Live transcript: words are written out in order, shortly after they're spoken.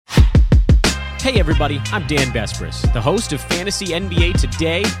Hey everybody, I'm Dan Bespris, the host of Fantasy NBA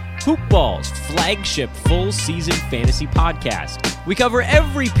Today, Hoop Ball's flagship full-season fantasy podcast. We cover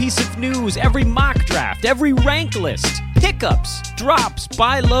every piece of news, every mock draft, every rank list, pickups, drops,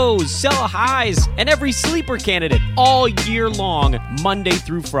 buy lows, sell highs, and every sleeper candidate all year long, Monday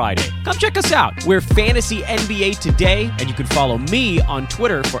through Friday. Come check us out. We're Fantasy NBA Today, and you can follow me on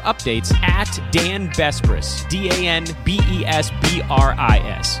Twitter for updates at Dan Bespris, DANBESBRIS.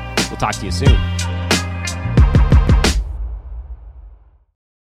 We'll talk to you soon.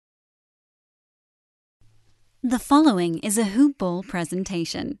 The following is a Hoop Ball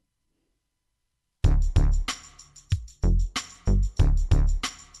presentation.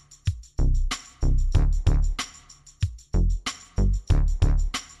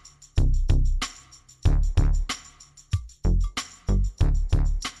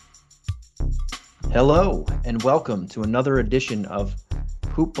 Hello, and welcome to another edition of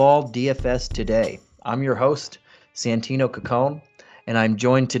Hoop Ball DFS Today. I'm your host, Santino Cacone, and I'm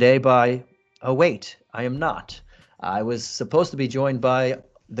joined today by... Oh, wait, I am not. I was supposed to be joined by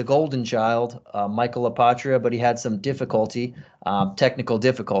the golden child, Michael Apatria, but he had some technical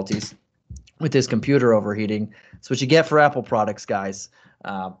difficulties with his computer overheating. That's what you get for Apple products, guys.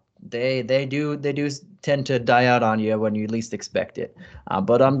 They do tend to die out on you when you least expect it.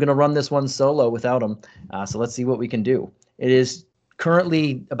 But I'm going to run this one solo without him, so let's see what we can do. It is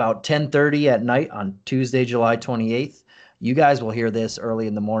currently about 10:30 at night on Tuesday, July 28th. You guys will hear this early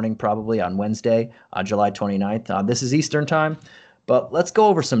in the morning, probably on Wednesday, July 29th. This is Eastern time, but let's go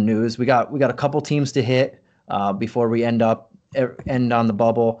over some news. We got a couple teams to hit before we end on the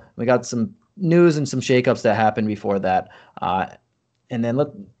bubble. We got some news and some shakeups that happened before that, and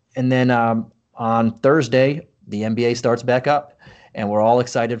then on Thursday the NBA starts back up, and we're all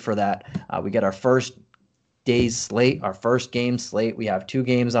excited for that. We get our first day's slate, our first game slate. We have 2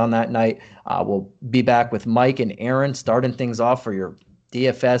 games on that night. We'll be back with Mike and Aaron starting things off for your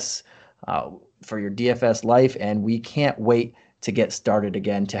DFS life, and we can't wait to get started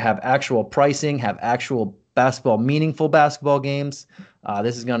again, to have actual pricing, have actual meaningful basketball games.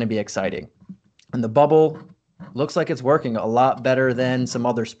 This is going to be exciting. And the bubble looks like it's working a lot better than some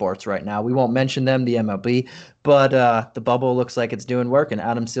other sports right now. We won't mention them, the MLB, but the bubble looks like it's doing work. And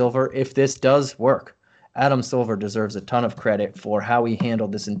Adam Silver, if this does work, Adam Silver deserves a ton of credit for how he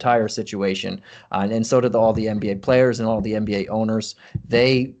handled this entire situation. And so did all the NBA players and all the NBA owners.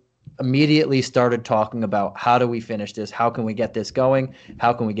 They immediately started talking about, how do we finish this? How can we get this going?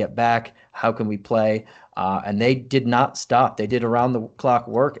 How can we get back? How can we play? And they did not stop. They did around-the-clock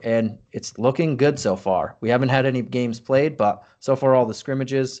work, and it's looking good so far. We haven't had any games played, but so far all the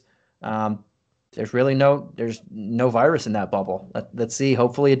scrimmages, there's no virus in that bubble. Let's see.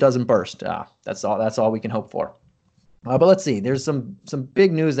 Hopefully it doesn't burst. That's all we can hope for. But let's see. There's some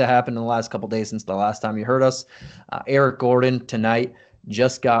big news that happened in the last couple days since the last time you heard us. Eric Gordon tonight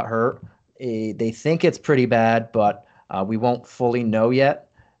just got hurt. They think it's pretty bad, but we won't fully know yet.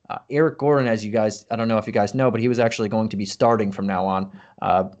 Eric Gordon, I don't know if you guys know, but he was actually going to be starting from now on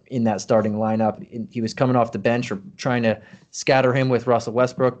in that starting lineup. He was coming off the bench or trying to scatter him with Russell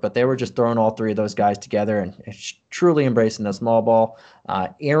Westbrook, but they were just throwing all 3 of those guys together and truly embracing the small ball.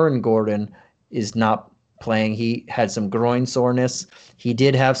 Aaron Gordon is not playing. He had some groin soreness. He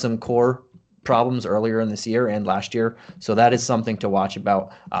did have some core problems earlier in this year and last year, so that is something to watch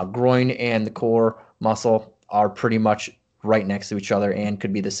about. Groin and the core muscle are pretty much right next to each other and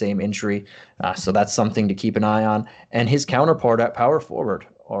could be the same injury. So that's something to keep an eye on. And his counterpart at power forward,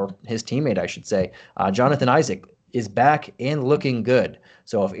 or his teammate, I should say, Jonathan Isaac, is back and looking good.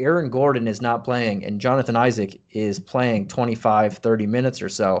 So if Aaron Gordon is not playing and Jonathan Isaac is playing 25, 30 minutes or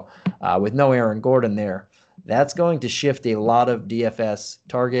so with no Aaron Gordon there, that's going to shift a lot of DFS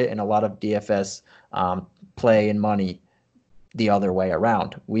target and a lot of DFS play and money the other way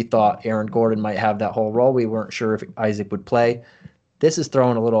around. We thought Aaron Gordon might have that whole role. We weren't sure if Isaac would play. This is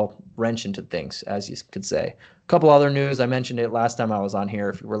throwing a little wrench into things, as you could say. A couple other news. I mentioned it last time I was on here.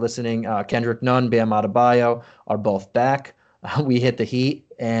 If you were listening, Kendrick Nunn, Bam Adebayo are both back. We hit the Heat,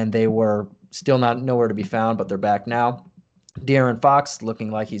 and they were still nowhere to be found, but they're back now. De'Aaron Fox looking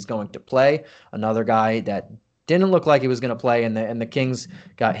like he's going to play. Another guy that didn't look like he was going to play, and the Kings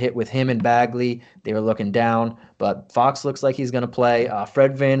got hit with him and Bagley. They were looking down, but Fox looks like he's going to play.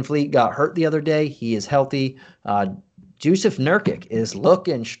 Fred VanVleet got hurt the other day. He is healthy. Jusuf Nurkic is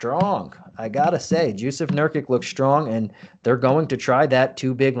looking strong. I got to say, Jusuf Nurkic looks strong, and they're going to try that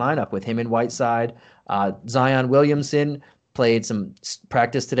 2-big lineup with him and Whiteside. Zion Williamson played some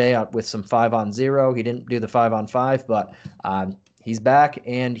practice today with some 5-on-0. He didn't do the 5-on-5, but He's back,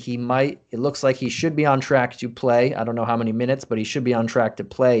 and it looks like he should be on track to play. I don't know how many minutes, but he should be on track to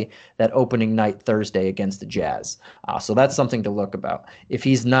play that opening night Thursday against the Jazz. So that's something to look about. If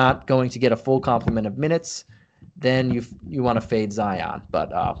he's not going to get a full complement of minutes, then you want to fade Zion.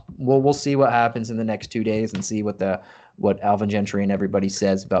 But we'll see what happens in the next 2 days and see what Alvin Gentry and everybody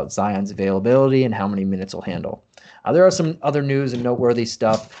says about Zion's availability and how many minutes he'll handle. There are some other news and noteworthy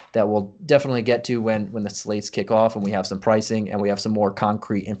stuff that we'll definitely get to when the slates kick off and we have some pricing and we have some more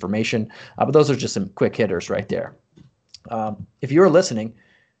concrete information. But those are just some quick hitters right there. If you were listening,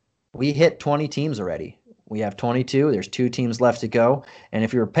 we hit 20 teams already. We have 22. There's 2 teams left to go. And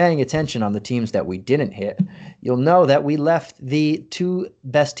if you're paying attention on the teams that we didn't hit, you'll know that we left the 2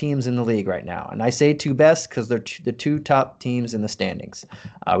 best teams in the league right now. And I say 2 best because they're the 2 top teams in the standings.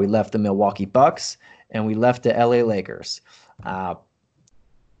 We left the Milwaukee Bucks and we left the LA Lakers.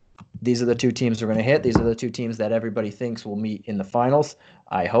 These are the 2 teams we're going to hit. These are the 2 teams that everybody thinks will meet in the finals.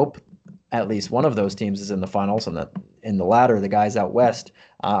 I hope at least one of those teams is in the finals, and in the latter, the guys out west.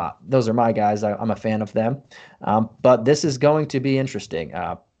 Those are my guys. I'm a fan of them. But this is going to be interesting.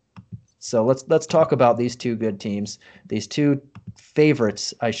 So let's talk about these 2 good teams, these 2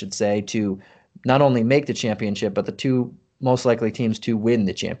 favorites, I should say, to not only make the championship, but the 2 most likely teams to win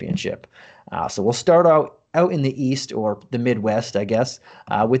the championship. So we'll start out in the East, or the Midwest, I guess,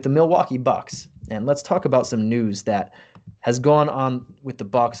 with the Milwaukee Bucks. And let's talk about some news that has gone on with the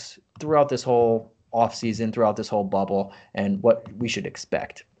Bucks throughout this whole offseason, throughout this whole bubble, and what we should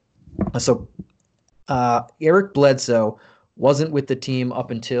expect. So Eric Bledsoe wasn't with the team up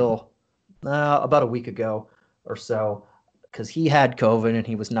until about a week ago or so, because he had COVID and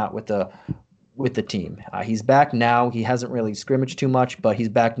he was not with the team. He's back now. He hasn't really scrimmaged too much, but he's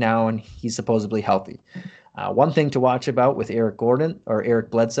back now and he's supposedly healthy. One thing to watch about with Eric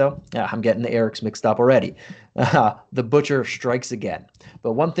Bledsoe, I'm getting the Erics mixed up already. The butcher strikes again.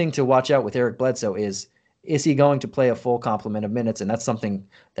 But one thing to watch out with Eric Bledsoe is he going to play a full complement of minutes? And that's something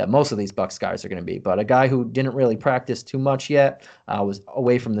that most of these Bucks guys are going to be. But a guy who didn't really practice too much yet, was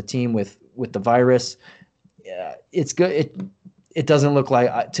away from the team with the virus. It's good. It doesn't look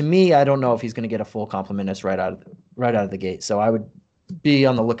like, to me, I don't know if he's going to get a full complement right out of the gate. So I would be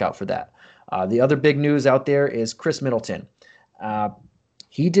on the lookout for that. The other big news out there is Chris Middleton.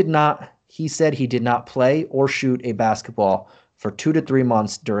 He said he did not play or shoot a basketball for 2 to 3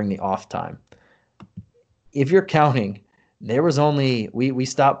 months during the off time. If you're counting, there was we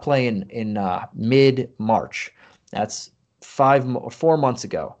stopped playing in mid-March. That's 4 months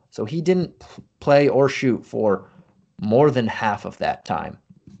ago. So he didn't play or shoot for more than half of that time.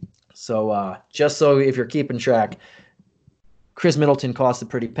 So just so if you're keeping track, Chris Middleton cost a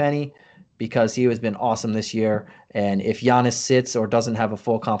pretty penny because he has been awesome this year. And if Giannis sits or doesn't have a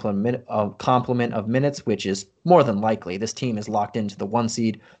full complement of minutes, which is more than likely, this team is locked into the 1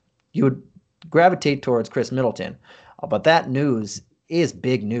 seed, you would gravitate towards Chris Middleton. But that news is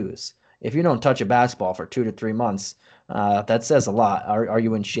big news. If you don't touch a basketball for 2 to 3 months, that says a lot. Are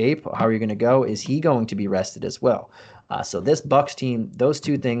you in shape? How are you going to go? Is he going to be rested as well? So this Bucks team, those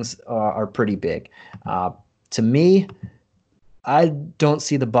 2 things are pretty big. To me, I don't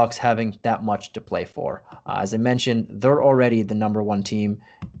see the Bucks having that much to play for. As I mentioned, they're already the number 1 team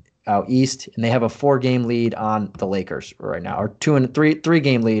out east, and they have a 4-game lead on the Lakers right now, or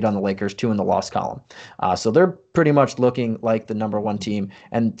 3-game lead on the Lakers, 2 in the loss column. So they're pretty much looking like the number 1 team.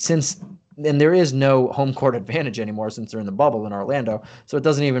 And there is no home court advantage anymore since they're in the bubble in Orlando, so it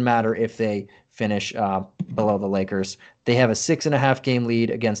doesn't even matter if they finish below the Lakers. They have a 6.5-game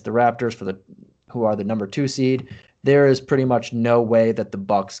lead against the Raptors who are the number 2 seed. There is pretty much no way that the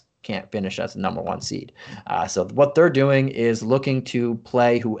Bucks can't finish as the number 1 seed. So what they're doing is looking to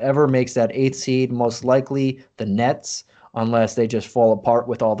play whoever makes that 8th seed, most likely the Nets, unless they just fall apart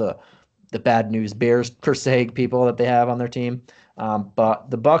with all the bad news Bears per se people that they have on their team. But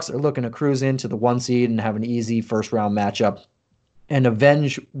the Bucks are looking to cruise into the 1 seed and have an easy first-round matchup and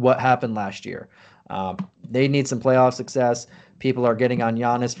avenge what happened last year. They need some playoff success. People are getting on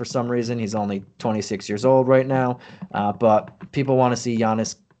Giannis for some reason. He's only 26 years old right now. But people want to see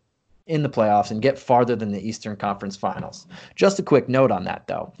Giannis in the playoffs and get farther than the Eastern Conference Finals. Just a quick note on that,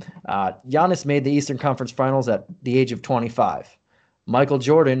 though. Giannis made the Eastern Conference Finals at the age of 25. Michael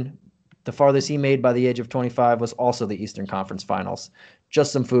Jordan, the farthest he made by the age of 25 was also the Eastern Conference Finals.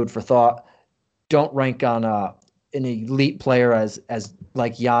 Just some food for thought. Don't rank on an elite player as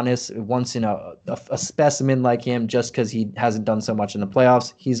like Giannis, once in a specimen like him, just because he hasn't done so much in the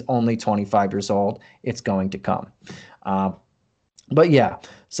playoffs. He's only 25 years old. It's going to come. But yeah,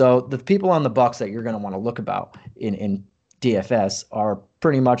 so the people on the Bucks that you're going to want to look about in DFS are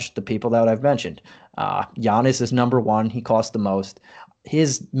pretty much the people that I've mentioned. Giannis is number one. He costs the most.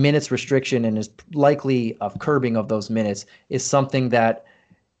 His minutes restriction and his likely of curbing of those minutes is something that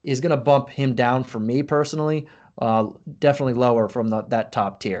is going to bump him down for me personally, definitely lower from that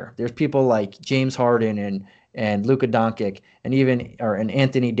top tier. There's people like James Harden and Luka Doncic and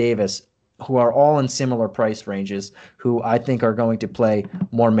Anthony Davis who are all in similar price ranges, who I think are going to play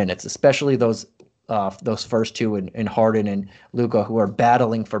more minutes, especially those first two in Harden and Luka, who are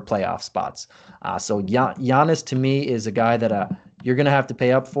battling for playoff spots. So Giannis to me is a guy that you're going to have to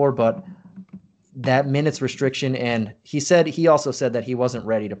pay up for, but that minutes restriction, and he also said that he wasn't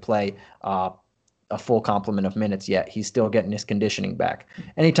ready to play a full complement of minutes yet. He's still getting his conditioning back.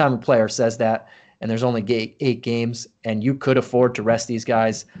 Anytime a player says that, and there's only 8 games, and you could afford to rest these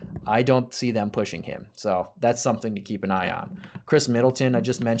guys, I don't see them pushing him. So that's something to keep an eye on. Chris Middleton, I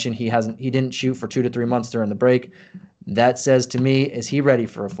just mentioned, he didn't shoot for 2 to 3 months during the break. That says to me, is he ready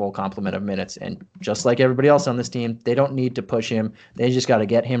for a full complement of minutes? And just like everybody else on this team, they don't need to push him. They just got to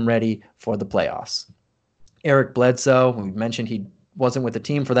get him ready for the playoffs. Eric Bledsoe, we mentioned he wasn't with the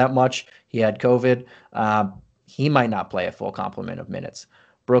team for that much. He had COVID. He might not play a full complement of minutes.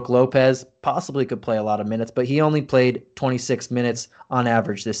 Brook Lopez possibly could play a lot of minutes, but he only played 26 minutes on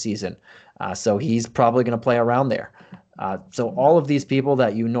average this season. So he's probably going to play around there. So all of these people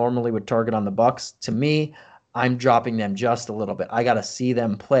that you normally would target on the Bucks, to me, I'm dropping them just a little bit. I got to see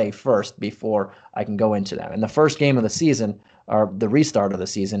them play first before I can go into them. And the first game of the season, or the restart of the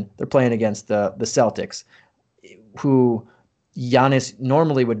season, they're playing against the Celtics, who Giannis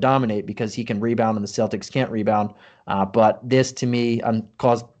normally would dominate because he can rebound and the Celtics can't rebound. But this, to me, I'm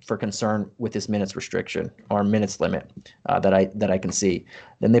cause for concern with this minutes restriction or minutes limit that I can see.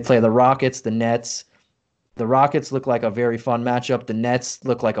 Then they play the Rockets, the Nets. The Rockets look like a very fun matchup. The Nets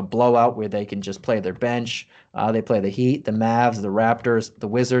look like a blowout where they can just play their bench. They play the Heat, the Mavs, the Raptors, the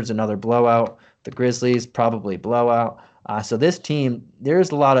Wizards, another blowout. The Grizzlies, probably blowout. So this team,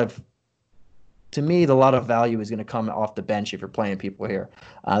 there's a lot of value is going to come off the bench if you're playing people here.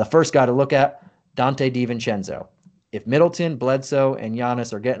 The first guy to look at, Dante DiVincenzo. If Middleton, Bledsoe, and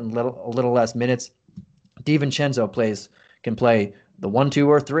Giannis are getting a little less minutes, DiVincenzo can play the 1, 2,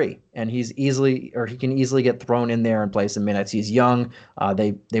 or 3, and he can easily get thrown in there and play some minutes. He's young.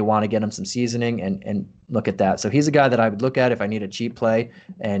 They want to get him some seasoning and look at that. So he's a guy that I would look at if I need a cheap play,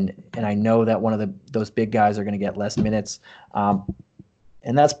 and I know that one of those big guys are going to get less minutes.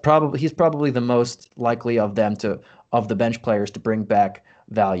 And he's probably the most likely of the bench players to bring back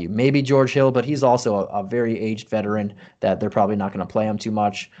value. Maybe George Hill, but he's also a very aged veteran that they're probably not going to play him too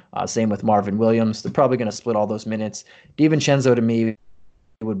much. Same with Marvin Williams. They're probably going to split all those minutes. DiVincenzo, to me,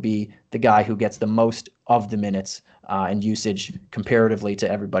 would be the guy who gets the most of the minutes and usage comparatively to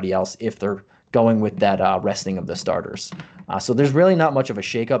everybody else if they're going with that resting of the starters. So there's really not much of a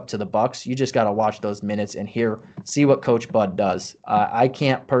shakeup to the Bucks. You just got to watch those minutes and see what Coach Bud does. I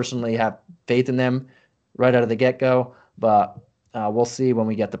can't personally have faith in them right out of the get-go, but we'll see when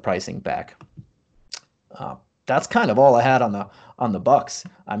we get the pricing back. That's kind of all I had on the Bucks.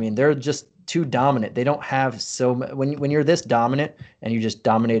 I mean, they're just too dominant. They don't have when you're this dominant and you just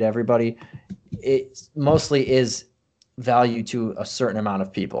dominate everybody, it mostly is value to a certain amount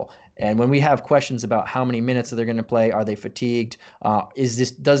of people. And when we have questions about how many minutes they're going to play, are they fatigued?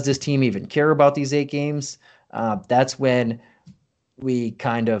 Does this team even care about these 8 games? That's when we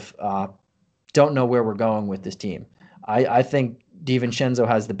kind of don't know where we're going with this team. I think DiVincenzo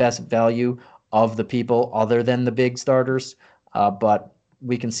has the best value of the people other than the big starters, but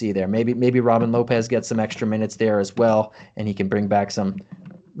we can see there. Maybe Robin Lopez gets some extra minutes there as well, and he can bring back some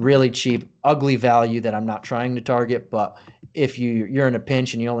really cheap, ugly value that I'm not trying to target. But if you're in a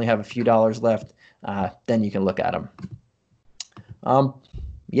pinch and you only have a few dollars left, then you can look at them.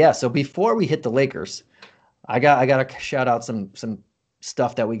 So before we hit the Lakers, I got to shout out some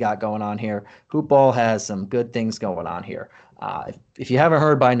stuff that we got going on here. Hoopball has some good things going on here. If you haven't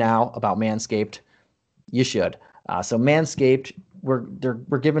heard by now about Manscaped, you should. So Manscaped,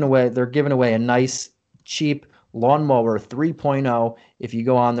 they're giving away a nice, cheap lawnmower 3.0 if you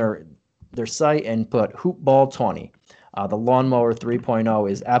go on their site and put Hoopball 20. The lawnmower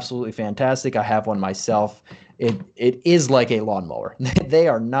 3.0 is absolutely fantastic. I have one myself. It is like a lawnmower. They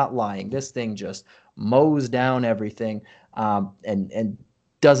are not lying. This thing just mows down everything and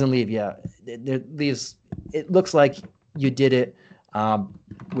doesn't leave you. It looks like you did it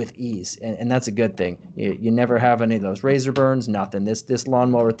with ease, and that's a good thing. You never have any of those razor burns, nothing. This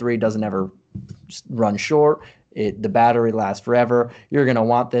lawnmower 3 doesn't ever run short. The battery lasts forever. You're going to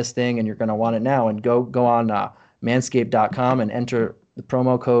want this thing, and you're going to want it now. And go on manscaped.com and enter the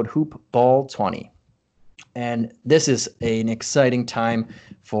promo code HoopBall20. And this is an exciting time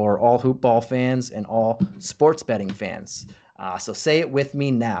for all hoopball fans and all sports betting fans. So say it with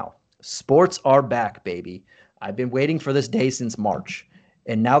me now. Sports are back, baby. I've been waiting for this day since March.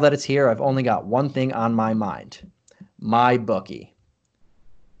 And now that it's here, I've only got one thing on my mind. MyBookie.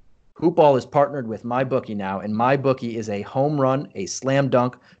 Hoopball is partnered with MyBookie now, and MyBookie is a home run, a slam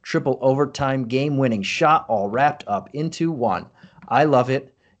dunk, triple overtime, game-winning shot all wrapped up into one. I love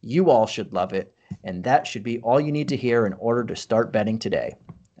it. You all should love it. And that should be all you need to hear in order to start betting today.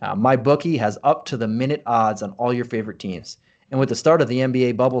 MyBookie has up-to-the-minute odds on all your favorite teams. And with the start of the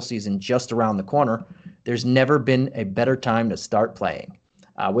NBA bubble season just around the corner, there's never been a better time to start playing.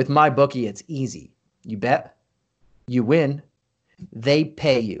 With MyBookie, it's easy. You bet, you win, they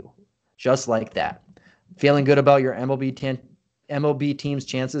pay you. Just like that. Feeling good about your MLB team's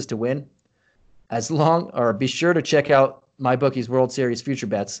chances to win? Be sure to check out MyBookie's World Series future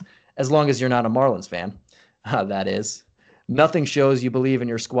bets, as long as you're not a Marlins fan. That is. Nothing shows you believe in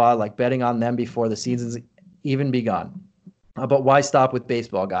your squad like betting on them before the season's even begun. But why stop with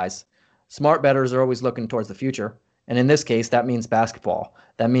baseball, guys? Smart bettors are always looking towards the future. And in this case, that means basketball.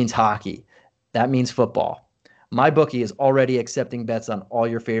 That means hockey. That means football. MyBookie is already accepting bets on all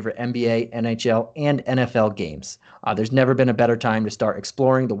your favorite NBA, NHL, and NFL games. There's never been a better time to start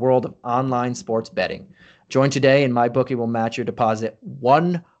exploring the world of online sports betting. Join today and MyBookie will match your deposit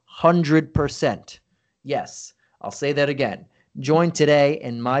 100%. Yes, I'll say that again. Join today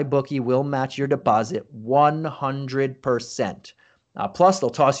and MyBookie will match your deposit 100%. Plus, they'll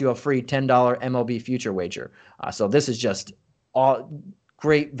toss you a free $10 MLB future wager. So this is just all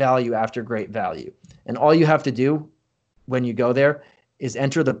great value after great value. And all you have to do when you go there is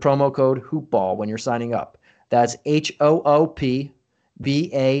enter the promo code HOOPBALL when you're signing up. That's HOOPBALL.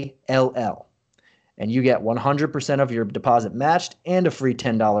 And you get 100% of your deposit matched and a free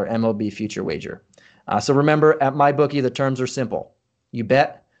 $10 MLB future wager. So remember, at MyBookie, the terms are simple. You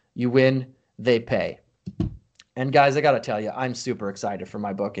bet, you win, they pay. And guys, I got to tell you, I'm super excited for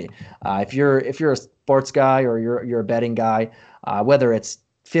MyBookie. If you're a sports guy or you're a betting guy, whether it's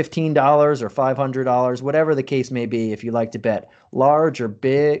 $15 or $500, whatever the case may be, if you like to bet large or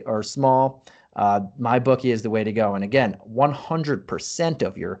big or small, MyBookie is the way to go. And again, 100%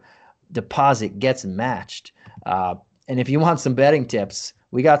 of your deposit gets matched. And if you want some betting tips,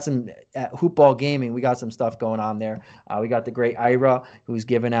 we got some at Hoopball Gaming. We got some stuff going on there. We got the great Ira, who's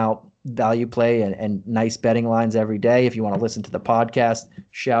giving out value play and nice betting lines every day. If you want to listen to the podcast,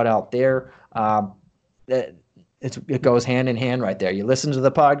 shout out there. It goes hand in hand right there. You listen to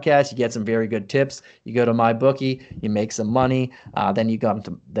the podcast, you get some very good tips. You go to MyBookie, you make some money. Then you come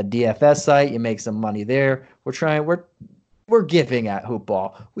to the DFS site, you make some money there. We're giving at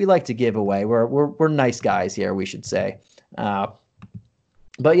Hoopball. We like to give away. We're nice guys here, we should say.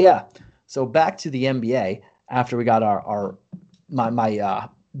 But yeah, so back to the NBA. After we got my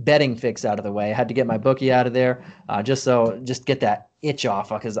betting fix out of the way, I had to get MyBookie out of there just get that itch off,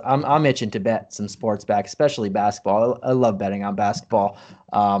 because I'm itching to bet some sports back, especially basketball. I love betting on basketball.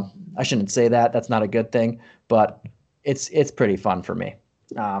 I shouldn't say that. That's not a good thing, but it's pretty fun for me.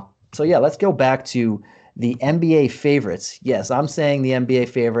 So yeah, let's go back to the NBA favorites. Yes, I'm saying the NBA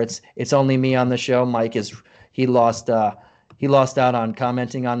favorites. It's only me on the show. Mike he lost out on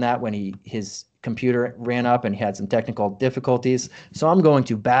commenting on that when his computer ran up and he had some technical difficulties. So I'm going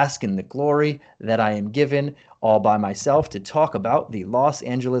to bask in the glory that I am given all by myself to talk about the Los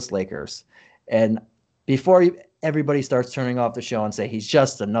Angeles Lakers. And before everybody starts turning off the show and say he's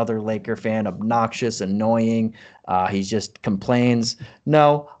just another Laker fan, obnoxious, annoying, he just complains.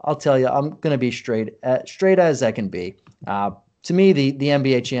 No, I'll tell you, I'm going to be straight as I can be. To me, the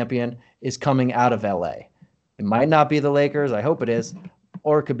NBA champion is coming out of LA. It might not be the Lakers, I hope it is,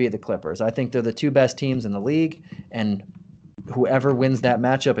 or it could be the Clippers. I think they're the two best teams in the league, and whoever wins that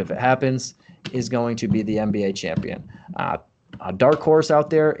matchup, if it happens, is going to be the NBA champion. A dark horse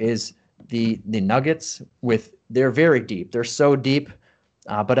out there is the Nuggets. They're very deep. They're so deep,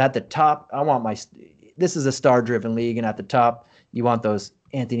 but at the top, this is a star-driven league, and at the top, you want those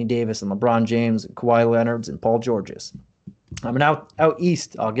Anthony Davis and LeBron James, and Kawhi Leonards, and Paul Georges. I mean, out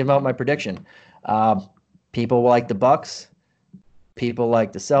east, I'll give out my prediction. People like the Bucks. People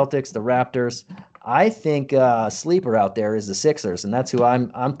like the Celtics, the Raptors. I think sleeper out there is the Sixers, and that's who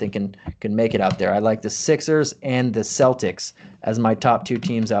I'm thinking can make it out there. I like the Sixers and the Celtics as my top two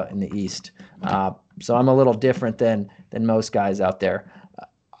teams out in the East. So I'm a little different than most guys out there.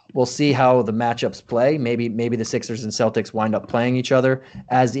 We'll see how the matchups play. Maybe the Sixers and Celtics wind up playing each other.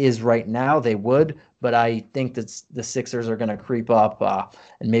 As is right now, they would, but I think that the Sixers are going to creep up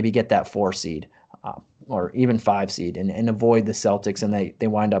and maybe get that 4 seed. or even 5 seed and avoid the Celtics, and they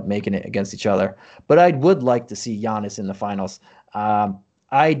wind up making it against each other. But I would like to see Giannis in the finals.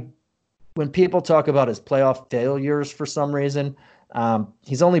 When people talk about his playoff failures for some reason,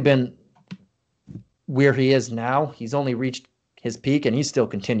 he's only been where he is now. He's only reached his peak, and he's still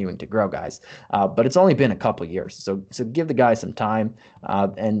continuing to grow, guys. But it's only been a couple years, so give the guy some time,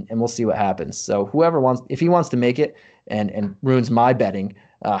 and we'll see what happens. So if he wants to make it and ruins my betting,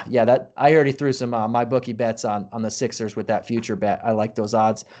 that I already threw some my bookie bets on the Sixers with that future bet. I like those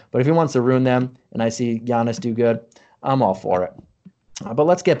odds, but if he wants to ruin them, and I see Giannis do good, I'm all for it. But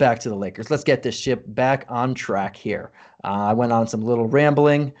let's get back to the Lakers. Let's get this ship back on track here. I went on some little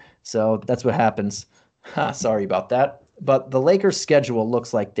rambling, so that's what happens. Sorry about that. But the Lakers' schedule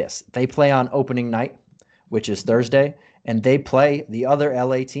looks like this. They play on opening night, which is Thursday, and they play the other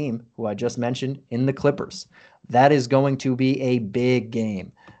LA team, who I just mentioned, in the Clippers. That is going to be a big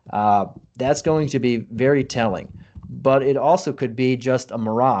game. That's going to be very telling. But it also could be just a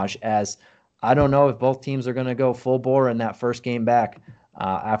mirage, as I don't know if both teams are going to go full bore in that first game back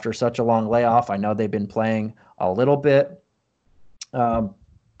after such a long layoff. I know they've been playing a little bit,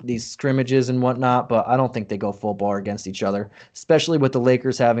 these scrimmages and whatnot, but I don't think they go full bore against each other, especially with the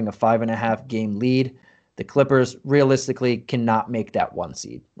Lakers having a 5.5 game lead. The Clippers realistically cannot make that 1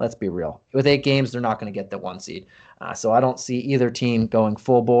 seed. Let's be real. With 8 games, they're not going to get the 1 seed. So I don't see either team going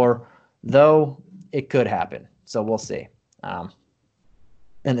full bore, though it could happen. So we'll see.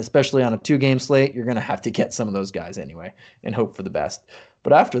 And especially on a 2-game slate, you're going to have to get some of those guys anyway and hope for the best.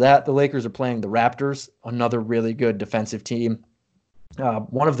 But after that, the Lakers are playing the Raptors, another really good defensive team.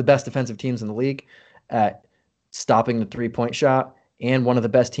 One of the best defensive teams in the league at stopping the three-point shot, and one of the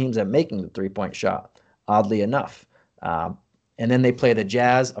best teams at making the three-point shot, oddly enough. And then they play the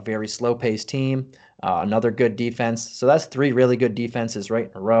Jazz, a very slow-paced team, another good defense. So that's 3 really good defenses right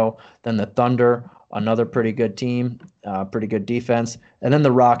in a row. Then the Thunder, another pretty good team, pretty good defense. And then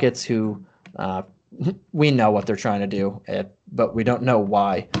the Rockets, who we know what they're trying to do, but we don't know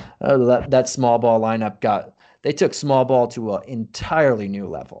why. That small ball lineup they took small ball to an entirely new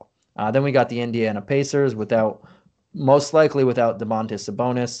level. Then we got the Indiana Pacers most likely without Domantas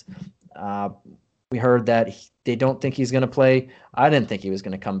Sabonis. We heard that they don't think he's going to play. I didn't think he was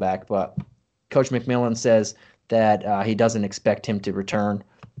going to come back, but Coach McMillan says that he doesn't expect him to return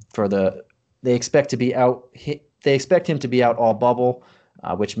they expect him to be out all bubble,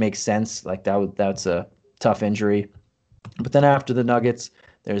 which makes sense. Like that's a tough injury. But then after the Nuggets,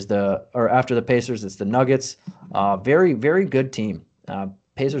 after the Pacers, it's the Nuggets. Very, very good team.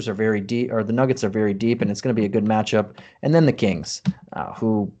 Pacers are very deep, or the Nuggets are very deep, and it's going to be a good matchup. And then the Kings,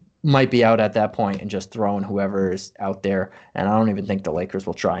 who might be out at that point and just throwing whoever is out there. And I don't even think the Lakers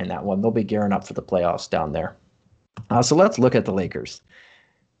will try in that one. They'll be gearing up for the playoffs down there. So let's look at the Lakers.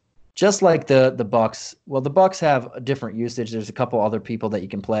 Just like the Bucks, well, the Bucks have a different usage. There's a couple other people that you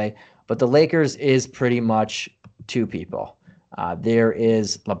can play, but the Lakers is pretty much 2 people. There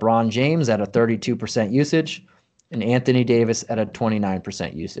is LeBron James at a 32% usage and Anthony Davis at a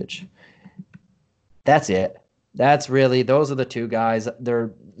 29% usage. That's it. Those are the 2 guys.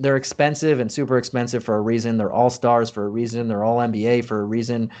 They're expensive and super expensive for a reason. They're all-stars for a reason. They're all NBA for a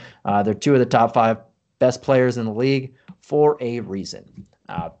reason. They're 2 of the top 5 best players in the league for a reason.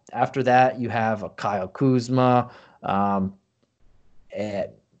 After that, you have a Kyle Kuzma,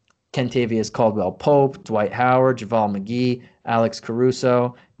 Kentavious Caldwell-Pope, Dwight Howard, JaVale McGee, Alex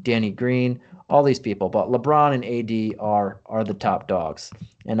Caruso, Danny Green, all these people. But LeBron and AD are the top dogs.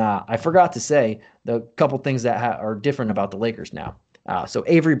 And I forgot to say the couple things that are different about the Lakers now. So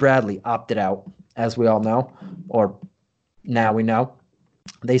Avery Bradley opted out, as we all know, or now we know.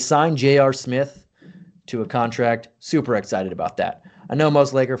 They signed J.R. Smith to a contract. Super excited about that. I know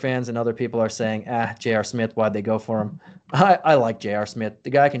most Laker fans and other people are saying, J.R. Smith, why'd they go for him? I like J.R. Smith. The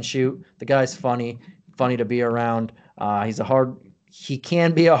guy can shoot. The guy's funny to be around. He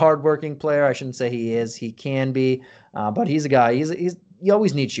can be a hardworking player. I shouldn't say he is. He can be, but he's a guy. You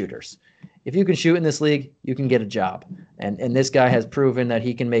always need shooters. If you can shoot in this league, you can get a job. And this guy has proven that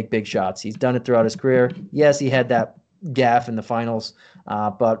he can make big shots. He's done it throughout his career. Yes, he had that gaffe in the finals,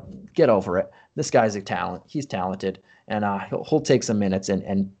 but get over it. This guy's a talent. He's talented, and he'll take some minutes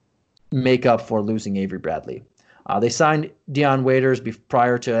and make up for losing Avery Bradley. They signed Dion Waiters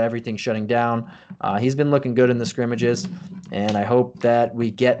prior to everything shutting down. He's been looking good in the scrimmages, and I hope that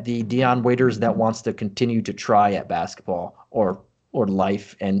we get the Dion Waiters that wants to continue to try at basketball or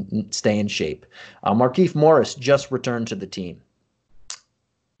life and stay in shape. Markieff Morris just returned to the team.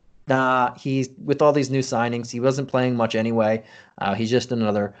 He's with all these new signings, he wasn't playing much anyway. He's just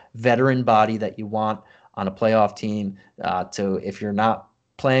another veteran body that you want on a playoff team. If you're not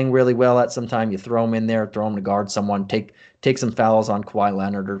playing really well at some time, you throw him in there, throw him to guard someone, take some fouls on Kawhi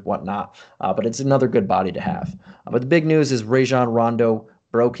Leonard or whatnot. But it's another good body to have. But the big news is Rajon Rondo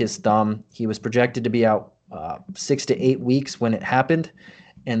broke his thumb. He was projected to be out 6 to 8 weeks when it happened,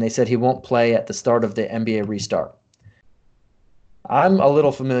 and they said he won't play at the start of the NBA restart. I'm a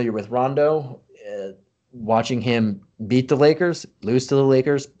little familiar with Rondo, watching him beat the Lakers, lose to the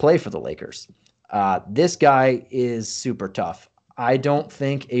Lakers, play for the Lakers. This guy is super tough. I don't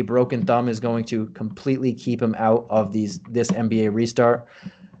think a broken thumb is going to completely keep him out of this NBA restart.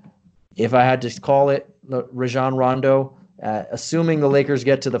 If I had to call it, Rajon Rondo, assuming the Lakers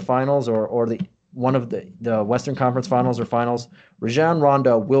get to the finals or one of the Western Conference Finals or Finals, Rajon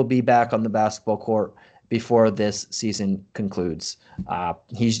Rondo will be back on the basketball court before this season concludes.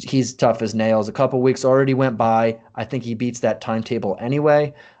 He's tough as nails. A couple weeks already went by. I think he beats that timetable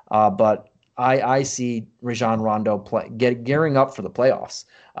anyway, but I see Rajon Rondo gearing up for the playoffs.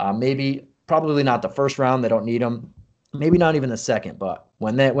 Probably not the first round. They don't need him. Maybe not even the second. But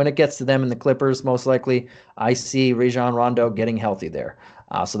when it gets to them and the Clippers, most likely, I see Rajon Rondo getting healthy there.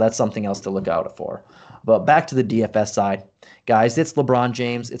 So that's something else to look out for. But back to the DFS side, guys. It's LeBron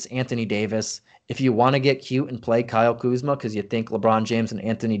James. It's Anthony Davis. If you want to get cute and play Kyle Kuzma because you think LeBron James and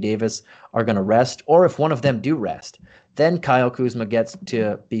Anthony Davis are going to rest, or if one of them do rest, then Kyle Kuzma gets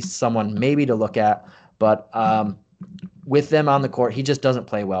to be someone maybe to look at. But with them on the court, he just doesn't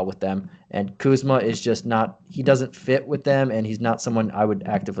play well with them. And Kuzma is just not – he doesn't fit with them, and he's not someone I would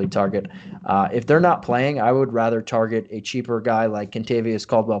actively target. If they're not playing, I would rather target a cheaper guy like Kentavious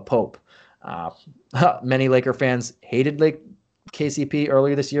Caldwell-Pope. Many Laker fans hated KCP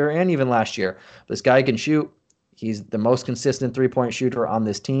earlier this year and even last year. This guy can shoot. He's the most consistent three-point shooter on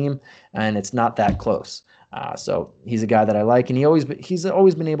this team, and it's not that close. So he's a guy that I like, and he's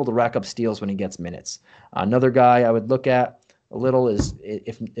always been able to rack up steals when he gets minutes. Another guy I would look at a little is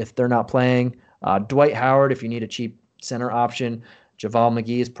if they're not playing, Dwight Howard. If you need a cheap center option, JaVale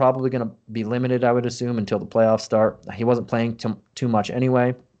McGee is probably going to be limited, I would assume, until the playoffs start. He wasn't playing too much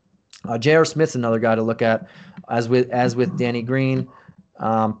anyway. J.R. Smith's another guy to look at, as with Danny Green.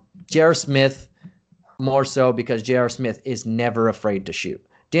 J.R. Smith more so because J.R. Smith is never afraid to shoot.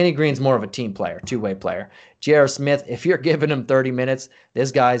 Danny Green's more of a team player, two-way player. J.R. Smith, if you're giving him 30 minutes,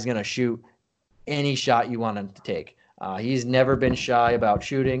 this guy's going to shoot any shot you want him to take. He's never been shy about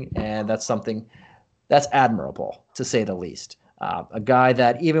shooting, and that's something that's admirable, to say the least. A guy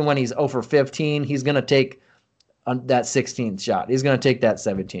that even when he's 0 for 15, he's going to take that 16th shot. He's going to take that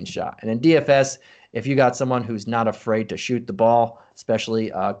 17th shot. And in DFS, if you got someone who's not afraid to shoot the ball,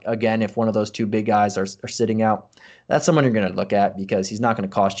 especially, again, if one of those two big guys are sitting out, that's someone you're going to look at because he's not going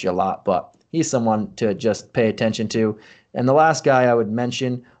to cost you a lot, but he's someone to just pay attention to. And the last guy I would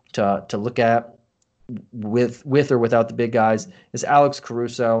mention to look at with or without the big guys is Alex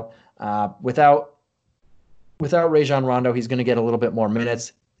Caruso. Without Rajon Rondo, he's going to get a little bit more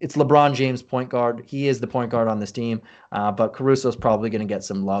minutes. It's LeBron James point guard. He is the point guard on this team, but Caruso's probably going to get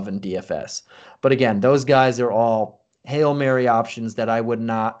some love in DFS. But again, those guys are all Hail Mary options that I would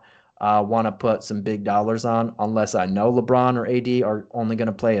not want to put some big dollars on unless I know LeBron or AD are only going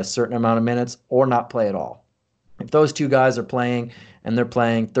to play a certain amount of minutes or not play at all. If those two guys are playing and they're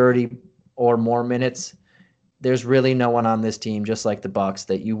playing 30 or more minutes, there's really no one on this team, just like the Bucks,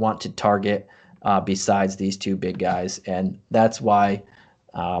 that you want to target besides these two big guys, and that's why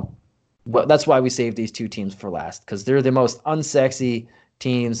we save these two teams for last, because they're the most unsexy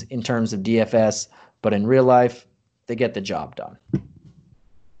teams in terms of DFS, but in real life, they get the job done.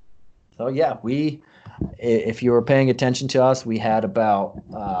 So yeah, if you were paying attention to us, we had about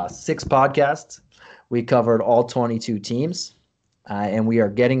 6 podcasts. We covered all 22 teams. And we are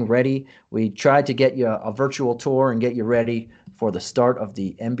getting ready. We tried to get you a virtual tour and get you ready for the start of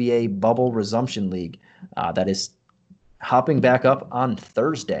the NBA Bubble Resumption League that is hopping back up on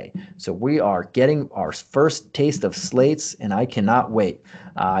Thursday. So we are getting our first taste of slates, and I cannot wait.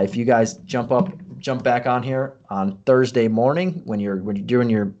 If you guys jump back on here on Thursday morning when you're doing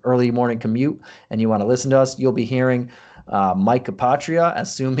your early morning commute and you want to listen to us, you'll be hearing Mike Capatria,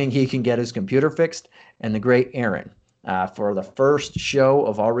 assuming he can get his computer fixed, and the great Aaron. For the first show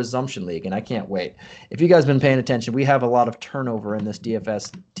of our Resumption League, and I can't wait. If you guys have been paying attention, we have a lot of turnover in this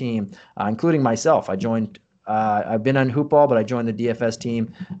DFS team, including myself. I've been on Hoopball, but I joined the DFS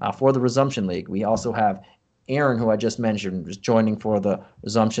team for the Resumption League. We also have Aaron, who I just mentioned, is joining for the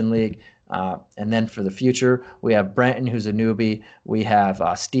Resumption League. And then for the future, we have Brenton, who's a newbie. We have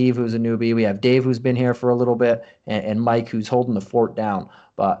Steve, who's a newbie. We have Dave, who's been here for a little bit, and Mike, who's holding the fort down.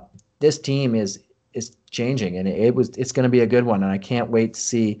 But this team is changing, and it's going to be a good one, and I can't wait to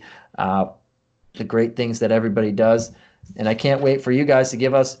see the great things that everybody does. And I can't wait for you guys to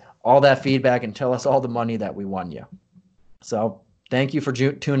give us all that feedback and tell us all the money that we won you. So thank you for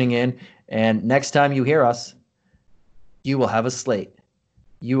tuning in. And next time you hear us, you will have a slate.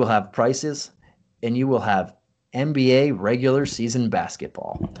 You will have prices, and you will have NBA regular season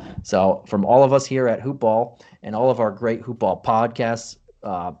basketball. So from all of us here at Hoopball and all of our great Hoopball podcasts,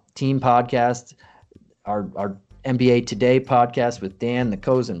 team podcasts, our NBA Today podcast with Dan, the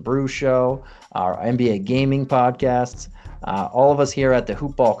Coz and Brew Show, our NBA gaming podcasts, all of us here at the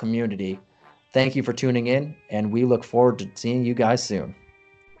Hoopball community, thank you for tuning in, and we look forward to seeing you guys soon.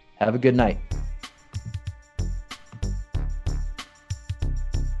 Have a good night.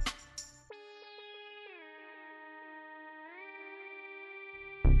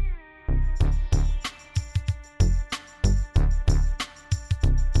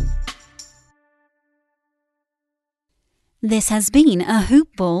 This has been a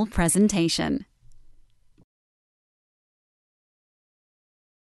Hoopball presentation.